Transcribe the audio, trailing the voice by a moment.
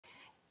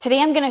Today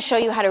I'm going to show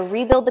you how to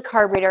rebuild the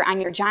carburetor on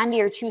your John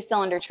Deere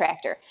 2-cylinder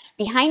tractor.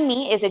 Behind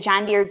me is a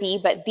John Deere B,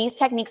 but these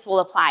techniques will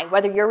apply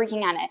whether you're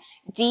working on a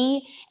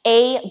D,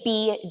 A,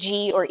 B,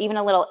 G, or even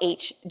a little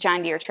H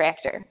John Deere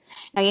tractor.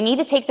 Now you need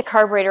to take the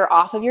carburetor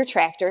off of your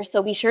tractor,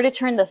 so be sure to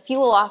turn the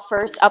fuel off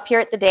first up here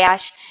at the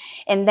dash,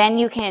 and then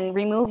you can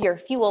remove your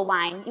fuel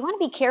line. You want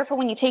to be careful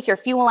when you take your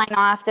fuel line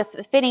off. This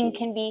fitting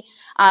can be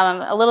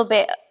a little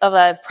bit of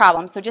a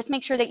problem, so just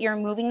make sure that you're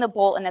removing the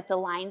bolt and that the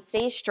line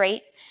stays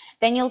straight.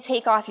 Then you'll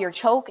take off your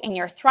choke and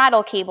your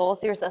throttle cables.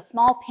 There's a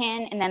small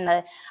pin, and then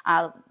the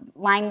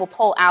line will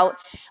pull out.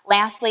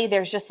 Lastly,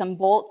 there's just some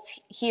bolts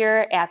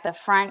here at the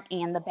front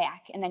and the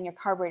back, and then your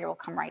carburetor will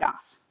come right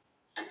off.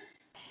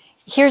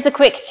 Here's a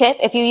quick tip.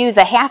 If you use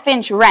a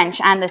 1/2-inch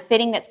wrench on the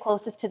fitting that's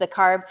closest to the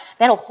carb,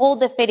 that'll hold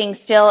the fitting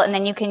still, and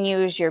then you can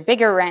use your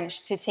bigger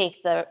wrench to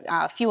take the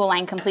fuel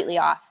line completely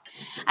off.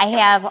 I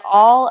have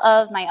all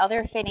of my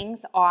other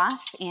fittings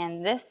off,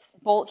 and this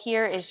bolt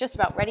here is just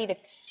about ready to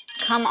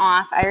come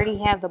off. I already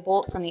have the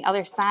bolt from the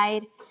other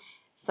side,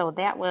 so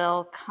that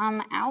will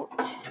come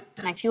out.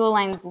 My fuel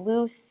line's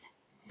loose,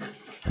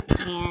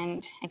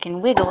 and I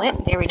can wiggle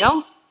it. There we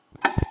go.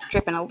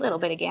 Dripping a little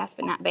bit of gas,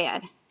 but not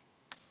bad.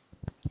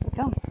 There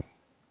we go.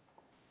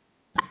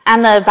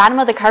 On the bottom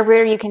of the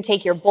carburetor, you can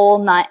take your bowl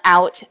nut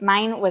out.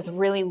 Mine was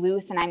really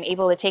loose, and I'm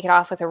able to take it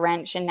off with a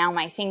wrench, and now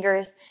my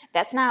fingers.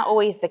 That's not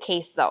always the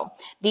case, though.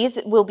 These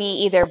will be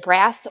either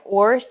brass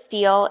or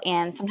steel,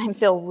 and sometimes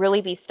they'll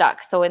really be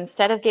stuck. So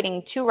instead of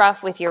getting too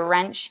rough with your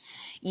wrench,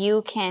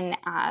 you can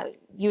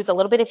use a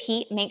little bit of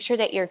heat. Make sure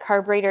that your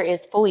carburetor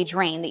is fully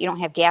drained, that you don't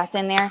have gas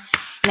in there.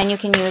 And then you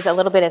can use a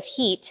little bit of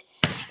heat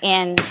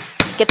and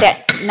get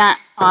that nut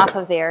off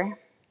of there.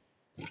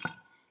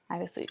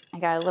 Obviously, I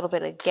got a little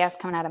bit of gas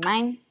coming out of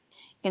mine. You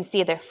can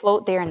see the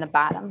float there in the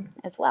bottom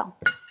as well.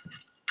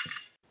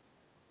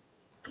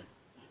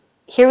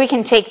 Here we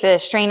can take the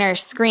strainer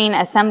screen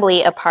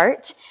assembly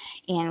apart,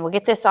 and we'll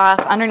get this off.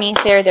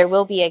 Underneath there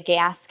will be a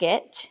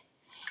gasket,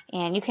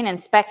 and you can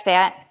inspect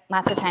that.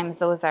 Lots of times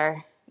those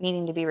are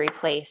needing to be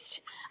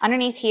replaced.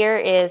 Underneath here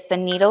is the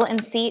needle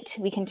and seat.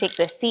 We can take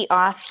the seat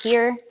off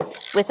here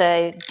with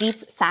a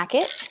deep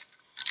socket.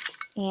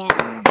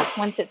 And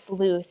once it's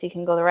loose, you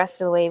can go the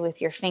rest of the way with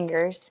your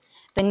fingers.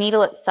 The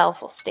needle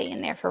itself will stay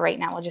in there for right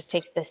now. We'll just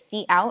take the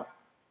seat out.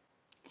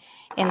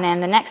 And then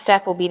the next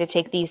step will be to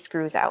take these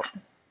screws out.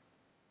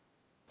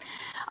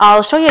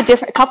 I'll show you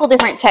a couple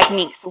different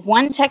techniques.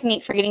 One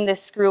technique for getting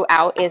this screw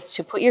out is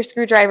to put your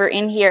screwdriver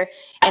in here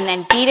and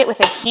then beat it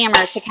with a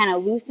hammer to kind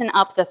of loosen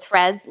up the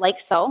threads like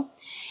so.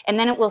 And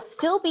then it will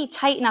still be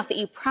tight enough that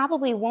you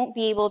probably won't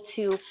be able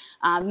to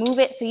move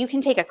it. So you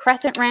can take a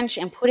crescent wrench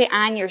and put it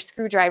on your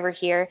screwdriver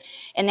here,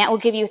 and that will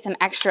give you some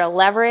extra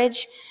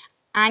leverage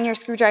on your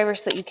screwdriver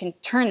so that you can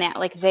turn that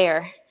like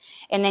there.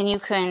 And then you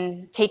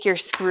can take your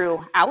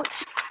screw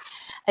out.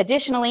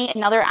 Additionally,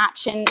 another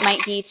option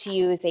might be to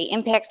use an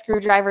impact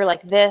screwdriver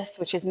like this,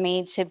 which is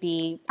made to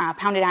be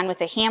pounded on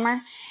with a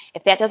hammer.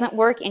 If that doesn't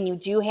work and you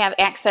do have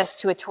access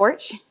to a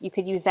torch, you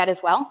could use that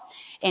as well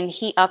and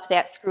heat up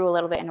that screw a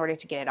little bit in order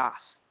to get it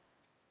off.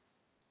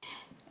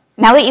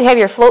 Now that you have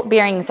your float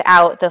bearings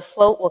out, the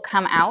float will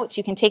come out.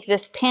 You can take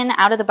this pin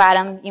out of the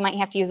bottom. You might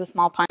have to use a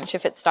small punch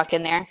if it's stuck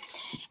in there.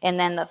 And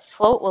then the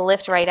float will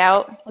lift right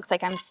out. Looks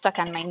like I'm stuck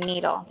on my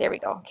needle. There we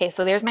go. Okay,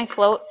 so there's my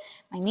float.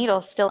 My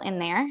needle's still in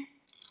there.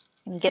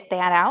 And get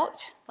that out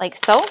like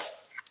so.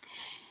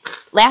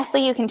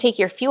 Lastly, you can take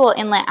your fuel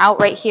inlet out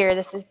right here.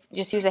 This is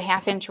just use a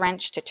 1/2-inch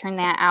wrench to turn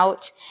that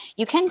out.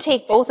 You can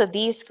take both of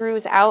these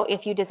screws out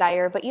if you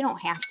desire, but you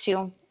don't have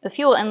to. The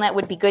fuel inlet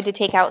would be good to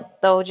take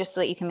out though, just so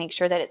that you can make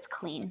sure that it's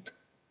clean.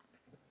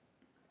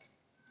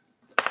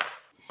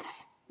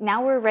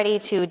 Now we're ready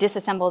to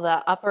disassemble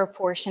the upper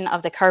portion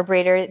of the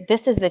carburetor.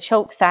 This is the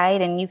choke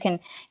side, and you can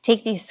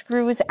take these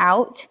screws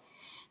out.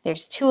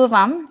 There's 2 of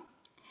them.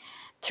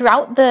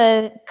 Throughout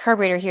the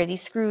carburetor here,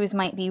 these screws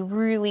might be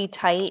really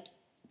tight.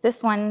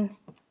 This one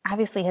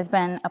obviously has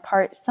been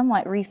apart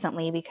somewhat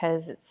recently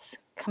because it's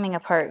coming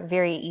apart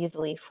very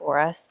easily for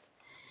us,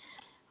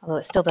 although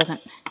it still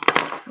doesn't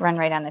run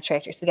right on the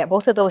tractor. So we got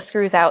both of those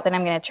screws out. Then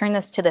I'm going to turn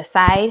this to the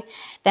side.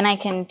 Then I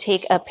can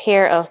take a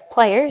pair of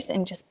pliers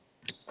and just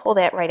pull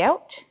that right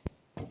out.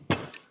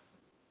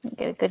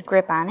 Get a good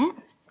grip on it.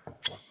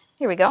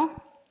 Here we go.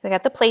 So I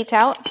got the plate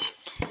out.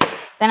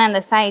 Then on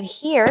the side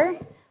here,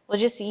 we'll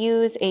just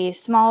use a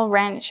small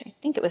wrench. I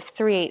think it was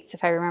 3/8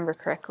 if I remember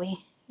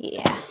correctly.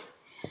 Yeah.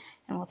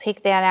 And we'll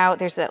take that out.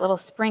 There's that little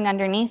spring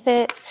underneath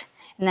it.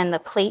 And then the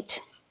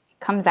plate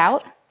comes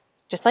out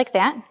just like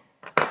that.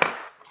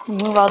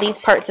 And move all these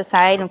parts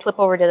aside and flip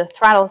over to the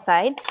throttle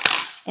side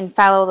and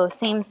follow those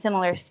same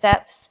similar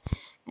steps.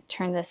 And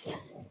turn this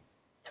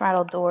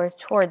throttle door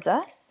towards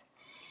us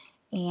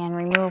and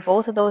remove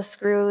both of those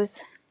screws.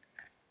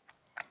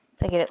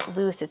 Once I get it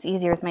loose, it's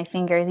easier with my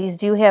finger. These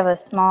do have a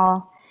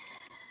small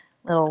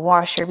little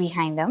washer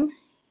behind them,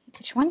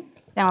 each one.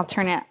 Then I'll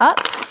turn it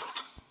up,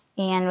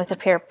 and with a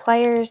pair of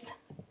pliers,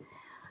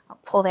 I'll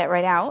pull that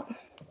right out.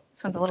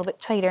 This one's a little bit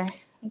tighter.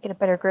 Get a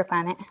better grip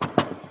on it.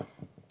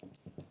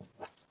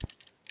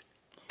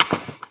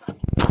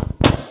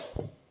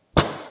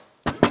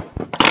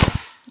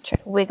 Try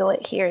to wiggle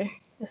it here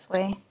this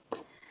way.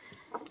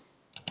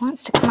 It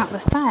wants to come out the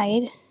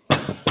side.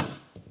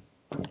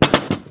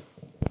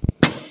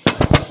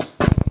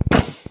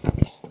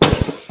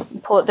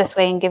 Pull it this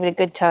way and give it a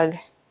good tug.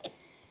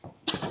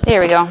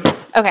 There we go.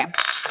 Okay,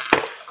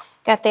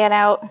 got that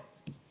out.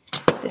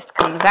 This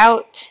comes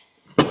out.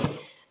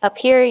 Up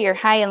here, your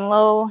high and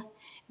low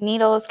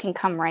needles can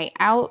come right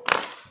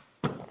out.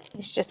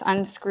 You just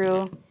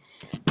unscrew.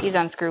 These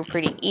unscrew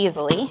pretty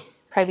easily.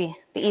 Probably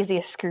the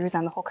easiest screws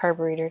on the whole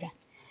carburetor to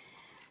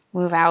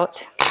move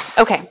out.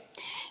 Okay,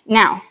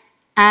 now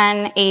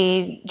on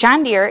a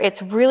John Deere,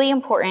 it's really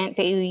important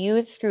that you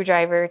use a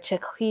screwdriver to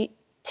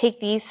take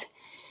these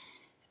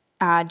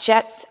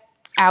jets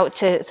out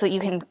so that you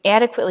can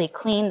adequately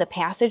clean the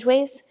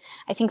passageways.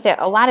 I think that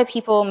a lot of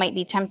people might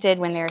be tempted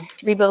when they're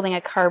rebuilding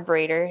a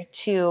carburetor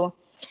to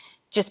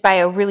just buy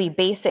a really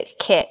basic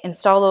kit,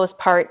 install those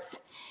parts,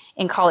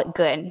 and call it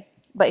good.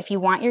 But if you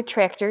want your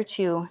tractor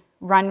to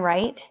run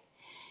right,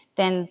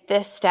 then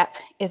this step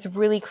is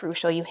really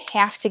crucial. You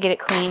have to get it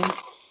clean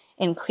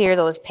and clear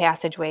those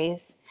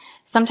passageways.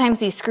 Sometimes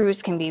these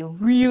screws can be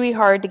really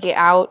hard to get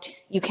out.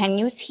 You can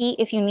use heat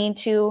if you need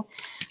to.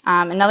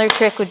 Another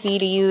trick would be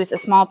to use a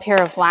small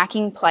pair of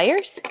locking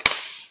pliers,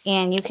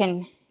 and you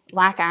can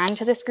lock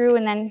onto the screw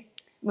and then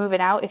move it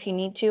out if you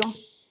need to.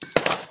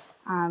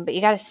 But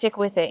you got to stick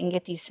with it and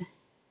get these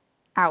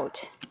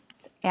out.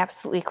 It's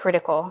absolutely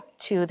critical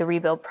to the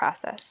rebuild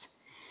process.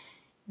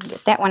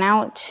 Get that one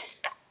out.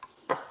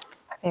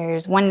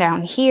 There's one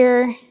down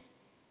here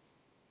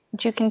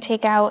that you can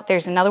take out.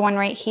 There's another one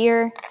right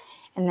here.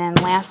 And then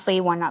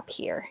lastly, one up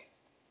here.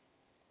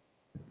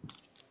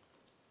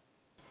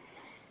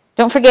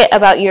 Don't forget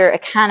about your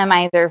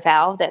economizer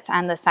valve that's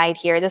on the side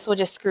here. This will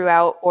just screw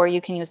out, or you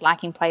can use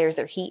locking pliers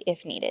or heat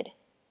if needed.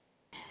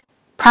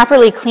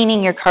 Properly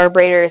cleaning your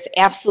carburetor is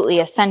absolutely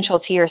essential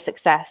to your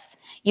success.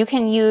 You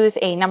can use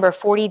a number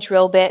 40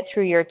 drill bit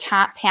through your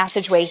top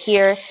passageway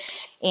here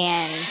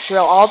and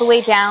drill all the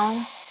way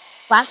down.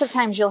 Lots of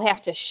times you'll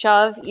have to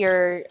shove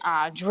your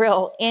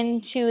drill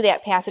into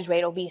that passageway.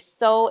 It'll be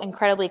so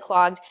incredibly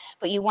clogged,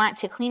 but you want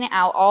to clean it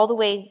out all the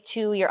way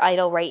to your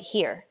idle right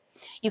here.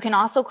 You can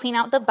also clean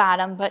out the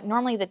bottom, but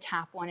normally the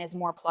top one is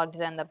more plugged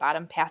than the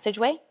bottom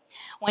passageway.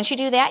 Once you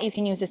do that, you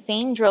can use the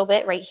same drill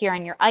bit right here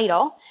on your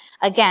idle,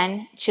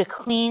 again, to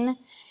clean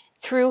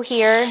through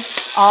here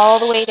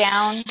all the way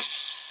down.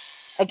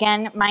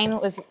 Again, mine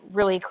was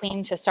really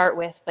clean to start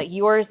with, but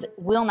yours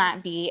will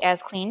not be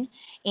as clean,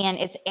 and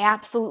it's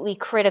absolutely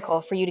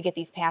critical for you to get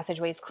these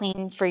passageways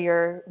clean for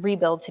your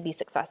rebuild to be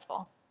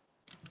successful.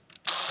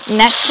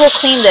 Next, we'll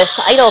clean this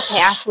idle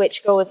path,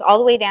 which goes all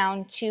the way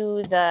down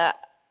to the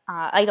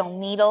idle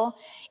needle.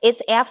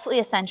 It's absolutely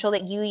essential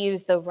that you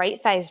use the right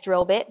size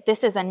drill bit.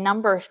 This is a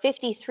number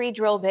 53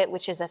 drill bit,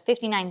 which is a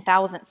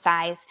 59,000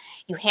 size.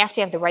 You have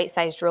to have the right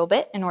size drill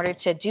bit in order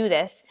to do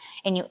this,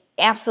 and you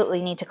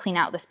absolutely need to clean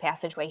out this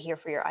passageway here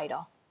for your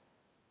idle.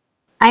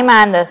 I'm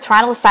on the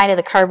throttle side of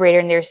the carburetor,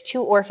 and there's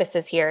two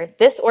orifices here.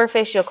 This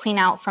orifice you'll clean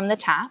out from the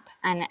top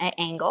on an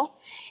angle,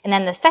 and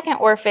then the second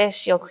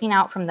orifice you'll clean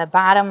out from the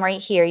bottom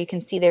right here. You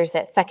can see there's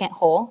that second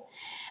hole.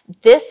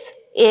 This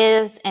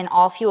is an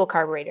all-fuel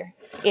carburetor.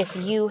 If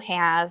you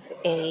have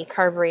a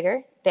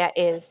carburetor that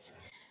is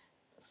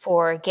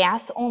for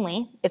gas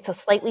only, it's a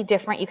slightly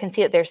different. You can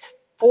see that there's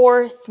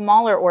 4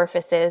 smaller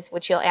orifices,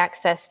 which you'll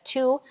access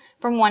 2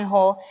 from one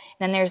hole.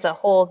 Then there's a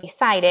hole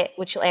beside it,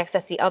 which you'll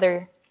access the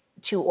other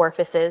 2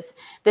 orifices.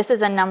 This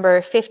is a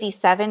number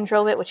 57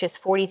 drill bit, which is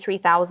 43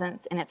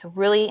 thousandths, and it's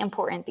really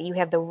important that you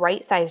have the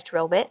right size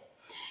drill bit.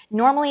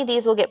 Normally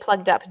these will get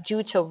plugged up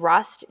due to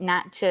rust,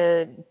 not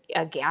to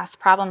a gas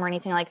problem or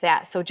anything like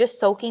that. So just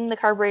soaking the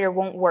carburetor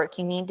won't work.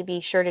 You need to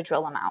be sure to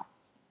drill them out.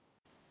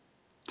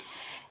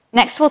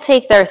 Next, we'll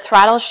take their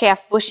throttle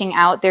shaft bushing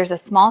out. There's a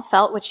small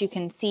felt, which you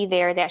can see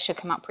there. That should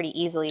come out pretty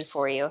easily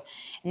for you.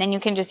 And then you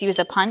can just use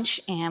a punch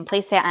and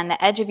place that on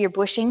the edge of your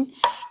bushing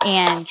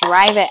and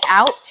drive it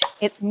out.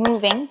 It's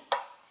moving.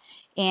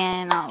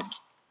 And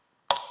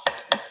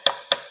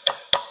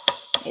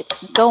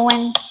it's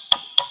going.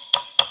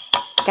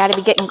 Got to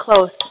be getting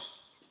close.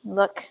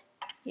 Look.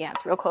 Yeah,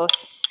 it's real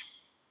close.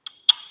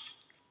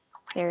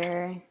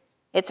 There.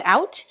 It's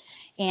out.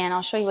 And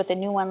I'll show you what the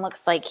new one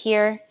looks like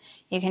here.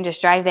 You can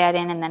just drive that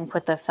in and then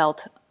put the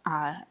felt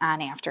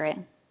on after it.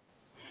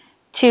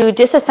 To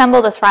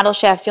disassemble the throttle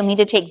shaft, you'll need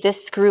to take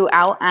this screw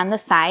out on the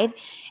side.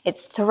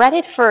 It's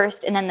threaded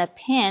first, and then the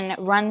pin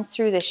runs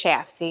through the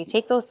shaft. So you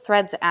take those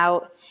threads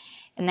out,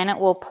 and then it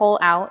will pull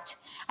out.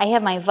 I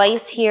have my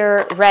vise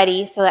here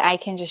ready so that I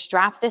can just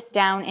drop this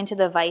down into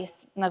the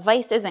vise. And the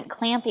vise isn't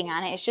clamping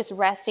on it, it's just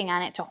resting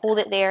on it to hold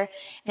it there.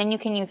 Then you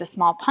can use a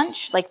small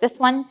punch like this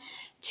one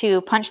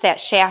to punch that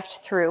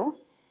shaft through,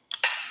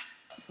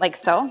 like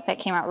so. That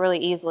came out really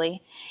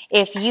easily.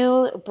 If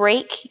you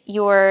break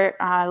your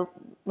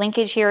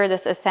linkage here,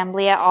 this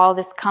assembly at all,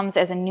 this comes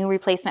as a new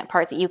replacement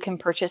part that you can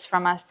purchase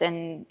from us,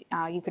 and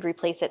you could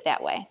replace it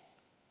that way.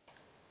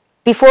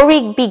 Before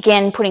we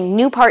begin putting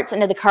new parts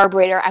into the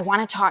carburetor, I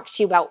want to talk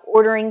to you about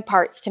ordering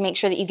parts to make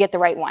sure that you get the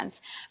right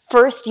ones.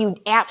 First, you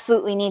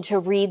absolutely need to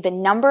read the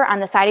number on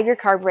the side of your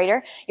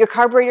carburetor. Your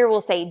carburetor will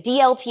say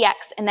DLTX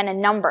and then a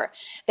number.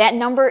 That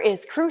number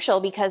is crucial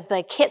because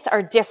the kits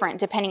are different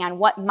depending on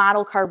what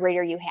model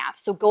carburetor you have.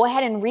 So go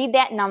ahead and read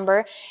that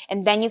number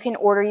and then you can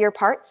order your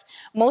parts.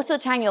 Most of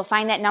the time you'll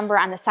find that number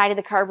on the side of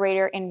the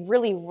carburetor. In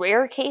really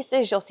rare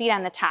cases, you'll see it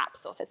on the top.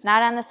 So if it's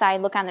not on the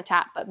side, look on the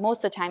top, but most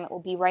of the time it will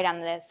be right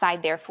on the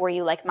side there for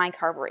you, like my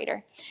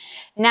carburetor.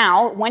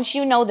 Now, once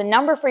you know the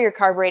number for your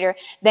carburetor,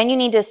 then you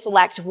need to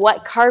select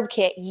what carb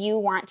kit you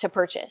want to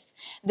purchase.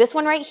 This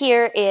one right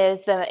here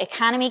is the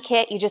economy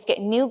kit. You just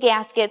get new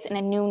gaskets and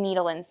a new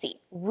needle and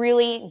seat.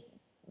 Really,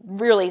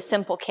 really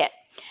simple kit.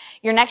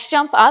 Your next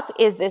jump up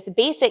is this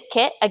basic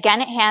kit. Again,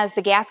 it has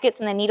the gaskets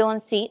and the needle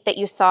and seat that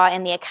you saw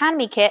in the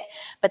economy kit,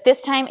 but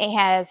this time it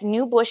has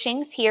new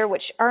bushings here,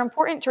 which are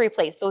important to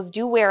replace. Those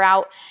do wear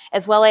out,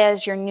 as well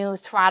as your new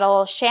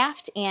throttle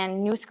shaft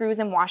and new screws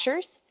and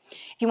washers.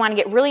 If you want to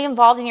get really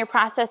involved in your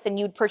process, then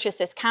you'd purchase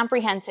this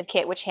comprehensive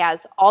kit, which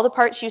has all the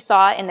parts you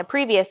saw in the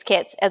previous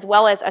kits, as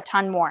well as a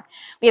ton more.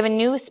 We have a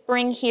new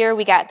spring here.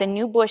 We got the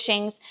new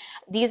bushings.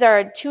 These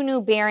are 2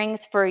 new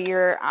bearings for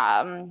your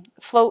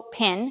float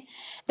pin.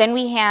 Then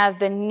we have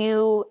the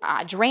new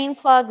drain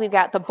plug. We've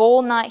got the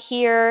bowl nut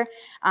here.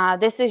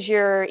 This is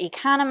your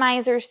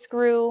economizer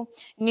screw,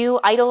 new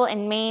idle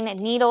and main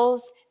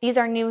needles. These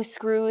are new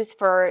screws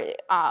for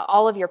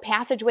all of your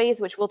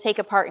passageways, which we'll take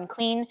apart and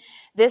clean.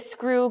 This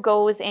screw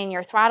goes in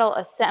your throttle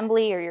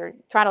assembly or your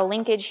throttle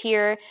linkage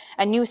here.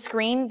 A new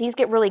screen. These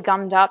get really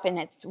gummed up and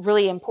it's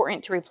really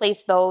important to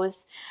replace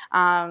those.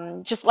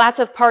 Just lots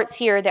of parts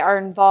here that are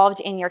involved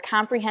in your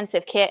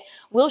comprehensive kit.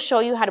 We'll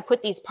show you how to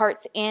put these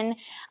parts in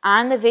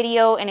on the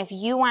video, and if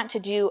you want to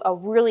do a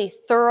really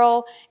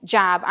thorough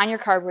job on your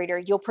carburetor,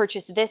 you'll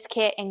purchase this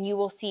kit and you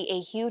will see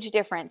a huge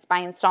difference by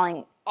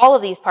installing all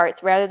of these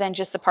parts rather than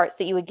just the parts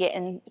that you would get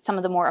in some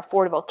of the more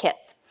affordable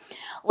kits.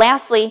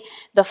 Lastly,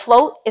 the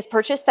float is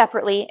purchased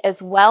separately,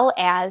 as well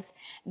as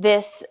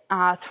this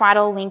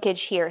throttle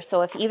linkage here.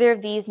 So if either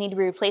of these need to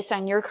be replaced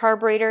on your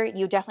carburetor,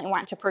 you definitely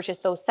want to purchase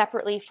those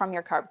separately from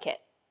your carb kit.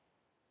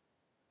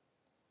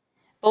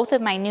 Both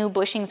of my new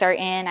bushings are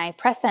in. I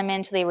pressed them in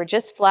until they were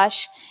just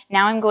flush.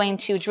 Now I'm going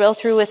to drill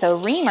through with a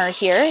reamer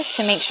here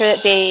to make sure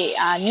that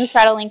the new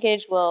throttle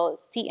linkage will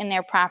seat in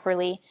there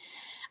properly.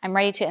 I'm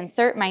ready to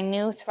insert my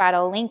new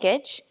throttle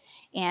linkage,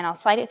 and I'll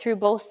slide it through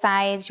both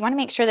sides. You want to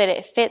make sure that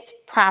it fits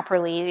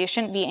properly. There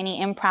shouldn't be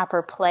any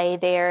improper play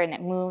there and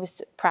it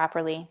moves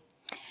properly.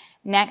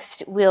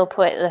 Next, we'll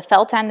put the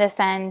felt on this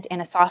end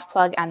and a soft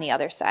plug on the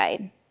other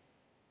side.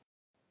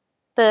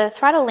 The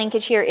throttle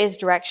linkage here is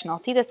directional.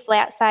 See this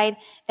flat side?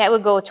 That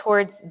would go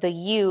towards the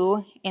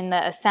U in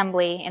the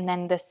assembly, and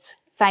then this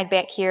side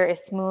back here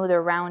is smooth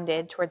or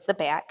rounded towards the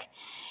back.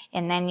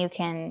 And then you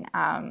can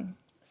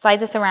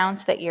slide this around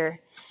so that your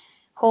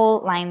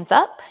hole lines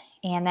up,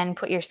 and then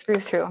put your screw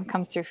through. It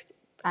comes through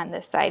on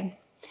this side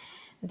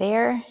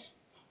there,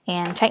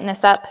 and tighten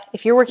this up.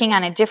 If you're working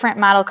on a different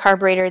model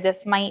carburetor,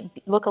 this might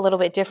look a little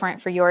bit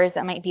different for yours.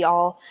 That might be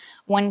all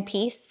one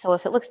piece, so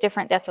if it looks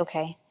different, that's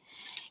okay.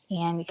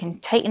 And you can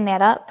tighten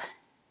that up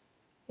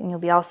and you'll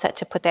be all set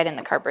to put that in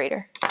the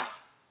carburetor.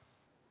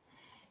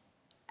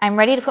 I'm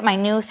ready to put my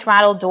new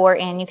throttle door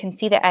in. You can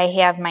see that I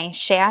have my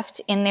shaft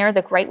in there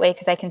the right way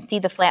because I can see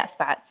the flat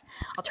spots.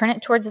 I'll turn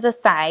it towards the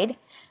side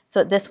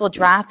so that this will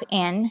drop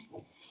in,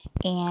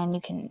 and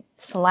you can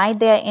slide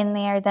that in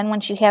there. Then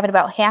once you have it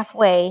about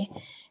halfway,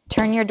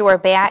 turn your door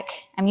back.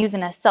 I'm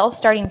using a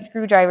self-starting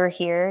screwdriver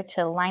here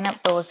to line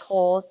up those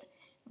holes.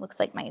 It looks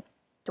like my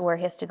door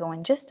has to go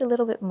in just a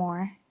little bit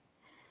more.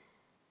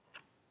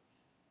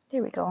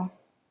 There we go.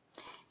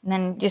 And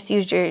then just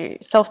use your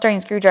self-starting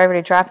screwdriver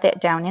to drop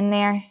that down in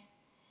there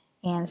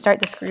and start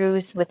the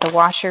screws with the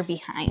washer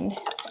behind.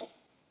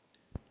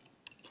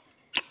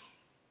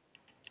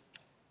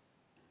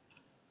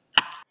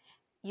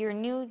 Your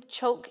new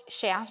choke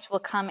shaft will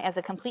come as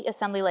a complete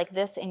assembly like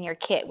this in your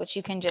kit, which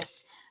you can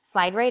just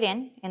slide right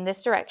in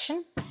this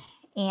direction,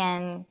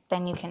 and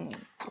then you can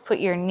put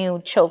your new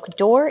choke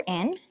door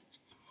in.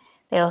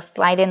 It'll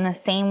slide in the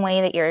same way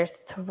that your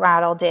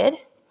throttle did.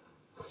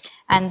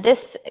 And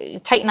this,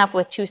 tighten up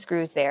with 2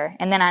 screws there.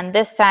 And then on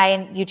this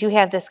side, you do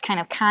have this kind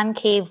of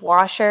concave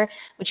washer,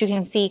 which you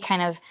can see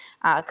kind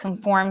of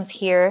conforms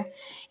here.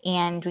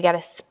 And we got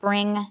a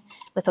spring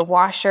with a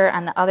washer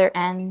on the other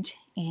end,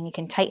 and you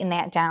can tighten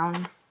that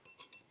down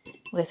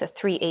with a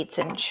 3/8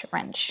 inch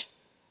wrench.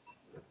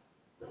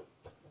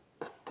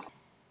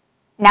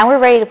 Now we're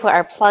ready to put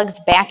our plugs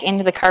back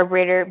into the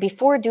carburetor.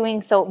 Before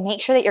doing so, make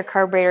sure that your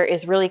carburetor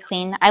is really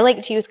clean. I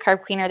like to use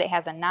carb cleaner that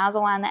has a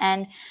nozzle on the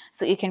end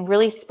so you can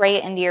really spray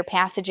it into your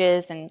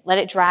passages and let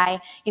it dry.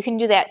 You can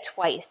do that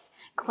twice.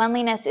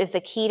 Cleanliness is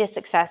the key to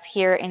success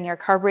here in your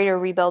carburetor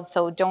rebuild,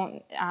 so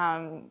don't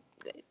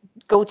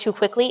go too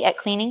quickly at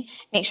cleaning.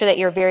 Make sure that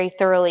you're very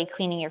thoroughly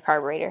cleaning your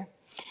carburetor.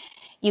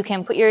 You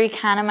can put your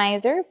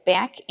economizer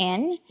back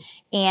in,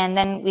 and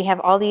then we have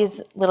all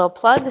these little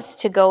plugs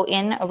to go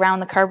in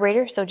around the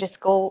carburetor. So just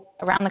go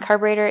around the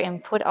carburetor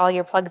and put all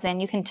your plugs in.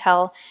 You can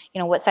tell,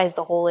 what size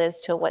the hole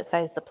is to what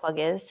size the plug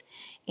is,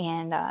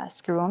 and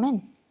screw them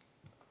in.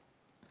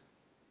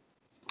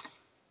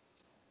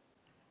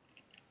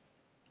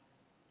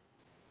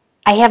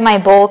 I have my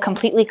bowl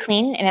completely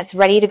clean and it's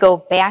ready to go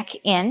back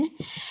in.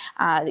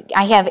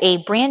 I have a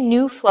brand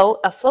new float.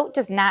 A float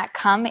does not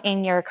come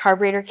in your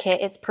carburetor kit.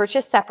 It's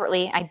purchased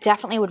separately. I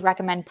definitely would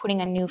recommend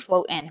putting a new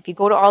float in. If you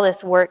go to all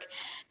this work,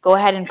 go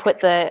ahead and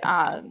put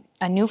a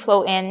new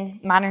float in.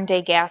 Modern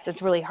day gas,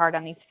 it's really hard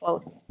on these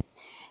floats.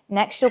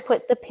 Next, you'll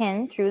put the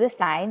pin through the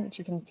side, which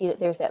you can see that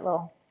there's that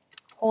little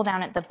hole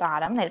down at the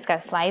bottom that it's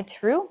got to slide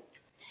through.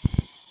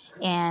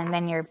 And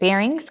then your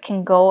bearings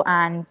can go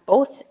on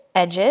both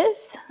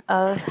edges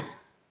of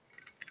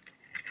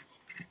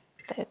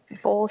the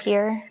bowl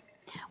here.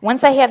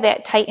 Once I have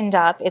that tightened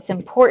up, it's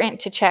important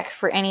to check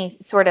for any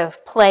sort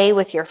of play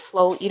with your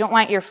float. You don't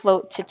want your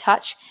float to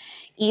touch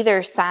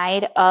either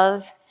side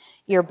of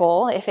your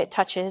bowl. If it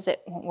touches,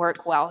 it won't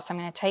work well. So I'm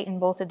going to tighten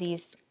both of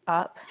these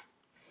up,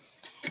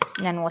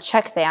 and then we'll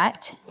check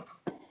that.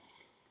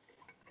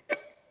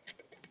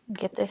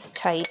 Get this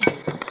tight.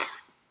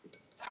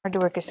 It's hard to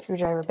work a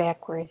screwdriver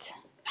backwards.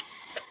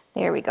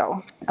 There we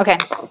go. Okay.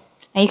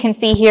 Now you can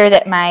see here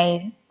that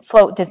my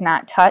float does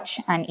not touch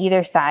on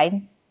either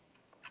side.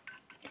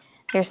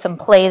 There's some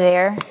play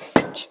there,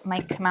 which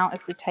might come out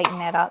if we tighten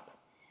that up.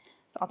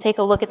 So I'll take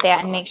a look at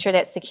that and make sure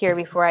that's secure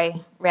before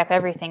I wrap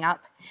everything up.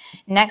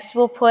 Next,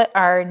 we'll put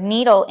our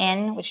needle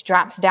in, which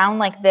drops down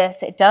like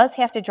this. It does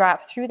have to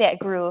drop through that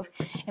groove.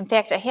 In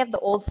fact, I have the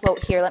old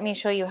float here. Let me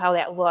show you how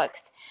that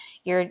looks.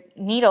 Your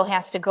needle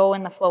has to go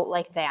in the float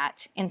like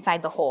that,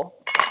 inside the hole.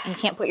 And you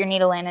can't put your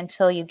needle in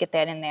until you get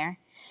that in there.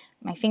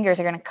 My fingers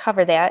are going to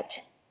cover that.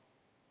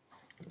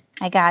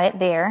 I got it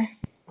there.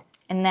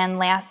 And then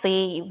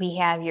lastly, we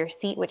have your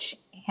seat, which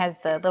has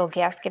the little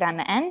gasket on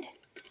the end,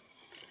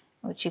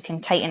 which you can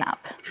tighten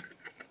up.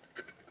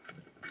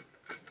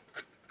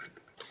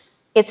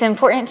 It's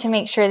important to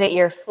make sure that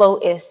your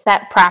float is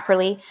set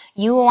properly.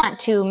 You want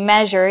to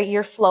measure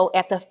your float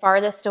at the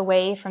farthest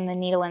away from the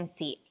needle and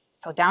seat.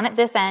 So down at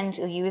this end,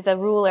 you'll use a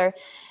ruler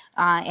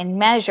and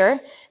measure.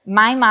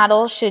 My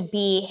model should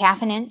be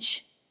 1/2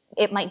 inch.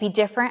 It might be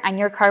different on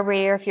your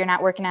carburetor if you're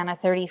not working on a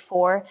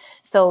 34.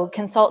 So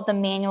consult the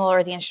manual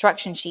or the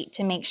instruction sheet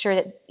to make sure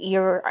that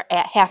you're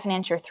at 1/2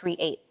 inch or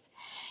 3/8.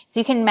 So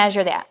you can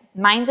measure that.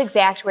 Mine's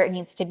exact where it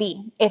needs to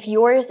be. If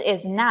yours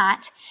is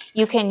not,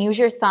 you can use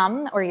your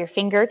thumb or your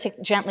finger to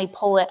gently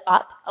pull it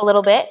up a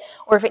little bit.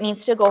 Or if it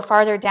needs to go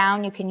farther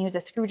down, you can use a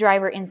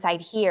screwdriver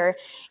inside here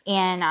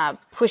and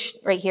push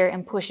right here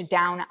and push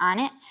down on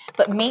it.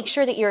 But make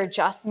sure that your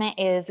adjustment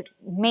is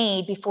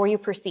made before you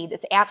proceed.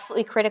 It's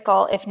absolutely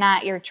critical. If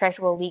not, your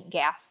tractor will leak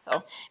gas.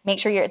 So make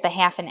sure you're at the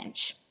 1/2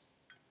 inch.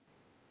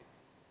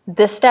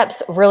 This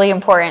step's really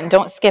important.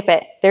 Don't skip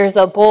it. There's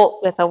a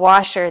bolt with a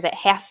washer that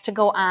has to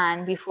go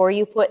on before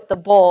you put the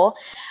bowl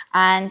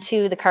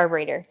onto the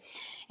carburetor.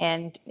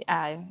 And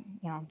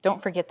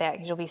don't forget that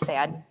because you'll be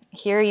sad.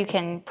 Here you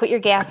can put your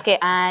gasket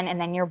on and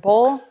then your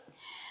bowl.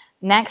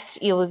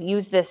 Next, you'll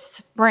use this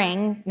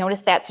spring.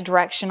 Notice that's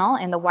directional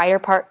and the wider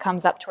part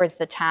comes up towards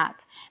the top.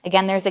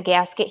 Again, there's a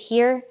gasket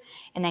here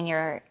and then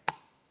your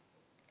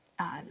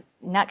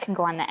nut can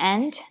go on the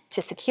end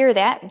to secure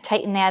that and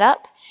tighten that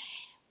up.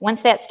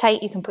 Once that's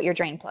tight, you can put your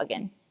drain plug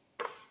in.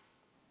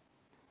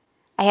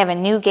 I have a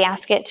new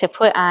gasket to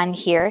put on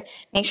here.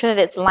 Make sure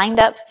that it's lined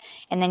up,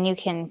 and then you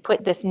can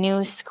put this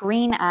new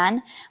screen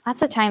on.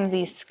 Lots of times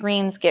these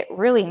screens get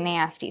really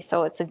nasty,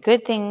 so it's a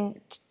good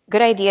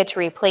idea to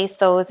replace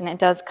those, and it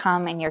does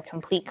come in your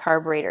complete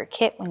carburetor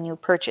kit when you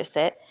purchase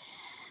it.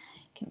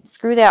 You can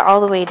screw that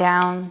all the way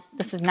down.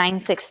 This is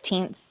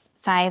 9/16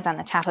 size on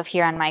the top of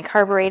here on my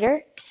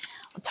carburetor.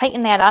 We'll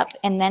tighten that up,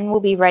 and then we'll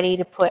be ready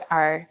to put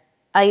our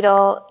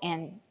idle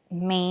and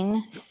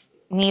main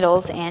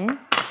needles in.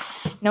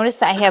 Notice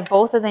that I have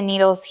both of the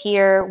needles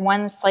here,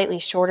 one slightly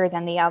shorter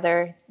than the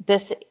other.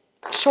 This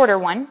shorter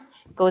one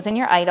goes in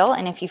your idle,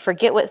 and if you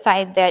forget what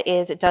side that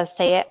is, it does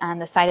say it on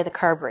the side of the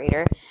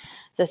carburetor.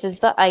 So this is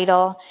the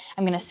idle.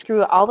 I'm going to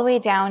screw it all the way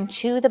down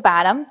to the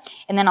bottom,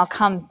 and then I'll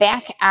come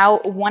back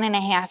out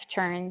 1.5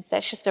 turns.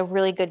 That's just a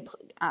really good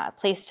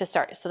place to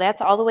start. So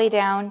that's all the way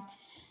down.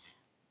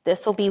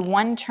 This will be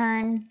 1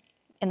 turn,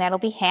 and that'll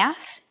be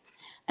 1/2.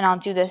 And I'll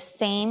do the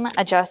same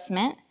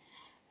adjustment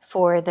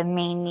for the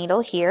main needle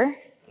here.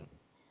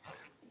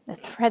 The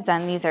threads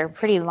on these are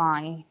pretty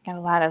long. You got a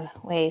lot of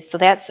ways. So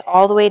that's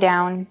all the way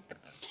down.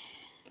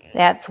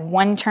 That's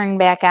 1 turn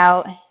back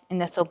out,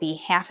 and this will be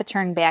 1/2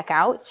 turn back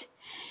out.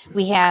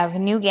 We have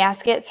new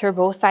gaskets for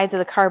both sides of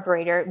the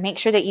carburetor. Make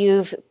sure that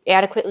you've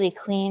adequately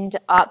cleaned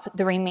up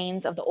the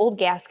remains of the old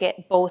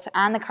gasket, both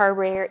on the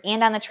carburetor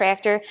and on the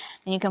tractor.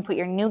 Then you can put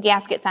your new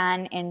gaskets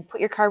on and put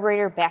your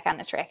carburetor back on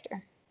the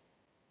tractor.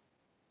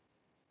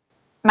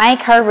 My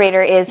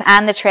carburetor is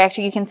on the tractor.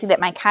 You can see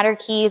that my cotter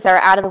keys are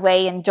out of the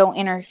way and don't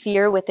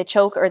interfere with the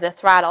choke or the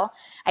throttle.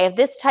 I have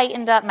this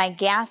tightened up. My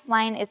gas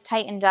line is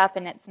tightened up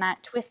and it's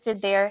not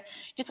twisted there.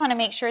 Just want to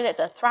make sure that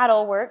the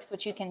throttle works,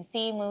 which you can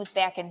see moves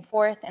back and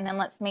forth. And then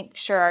let's make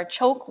sure our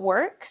choke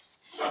works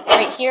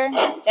right here.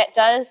 That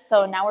does.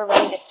 So now we're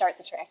ready to start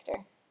the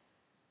tractor.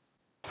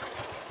 I'm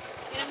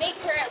going to make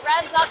sure it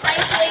revs up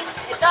nicely.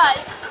 It does.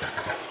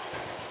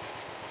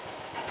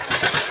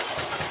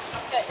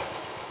 Good.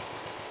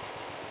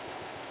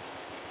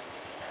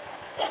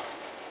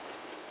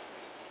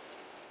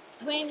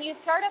 When you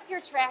start up your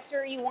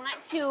tractor, you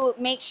want to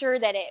make sure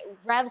that it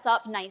revs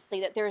up nicely,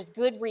 that there's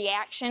good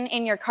reaction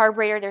in your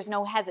carburetor. There's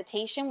no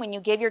hesitation when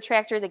you give your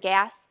tractor the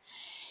gas.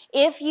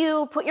 If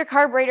you put your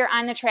carburetor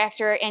on the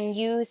tractor and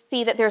you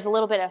see that there's a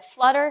little bit of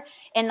flutter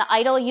in the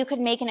idle, you could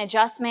make an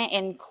adjustment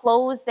and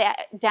close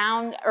that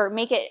down or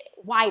make it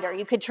wider.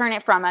 You could turn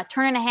it from a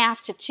turn and a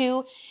half to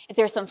 2 if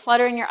there's some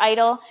flutter in your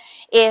idle.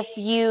 If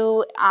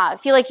you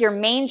feel like your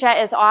main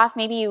jet is off,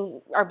 maybe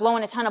you are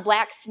blowing a ton of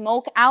black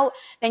smoke out,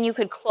 then you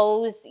could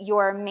close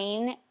your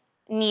main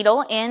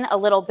needle in a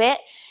little bit.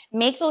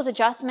 Make those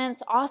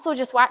adjustments. Also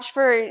just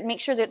make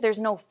sure that there's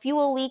no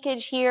fuel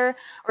leakage here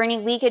or any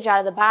leakage out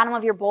of the bottom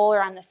of your bowl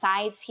or on the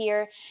sides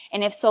here.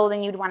 And if so,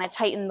 then you'd want to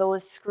tighten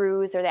those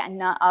screws or that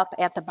nut up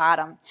at the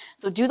bottom.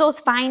 So do those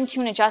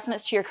fine-tune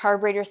adjustments to your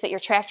carburetor so that your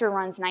tractor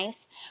runs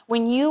nice.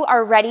 When you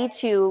are ready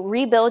to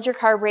rebuild your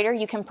carburetor,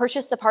 you can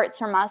purchase the parts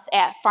from us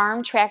at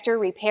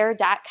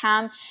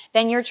farmtractorrepair.com.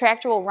 Then your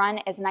tractor will run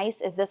as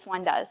nice as this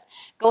one does.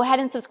 Go ahead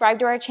and subscribe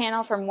to our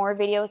channel for more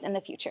videos in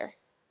the future.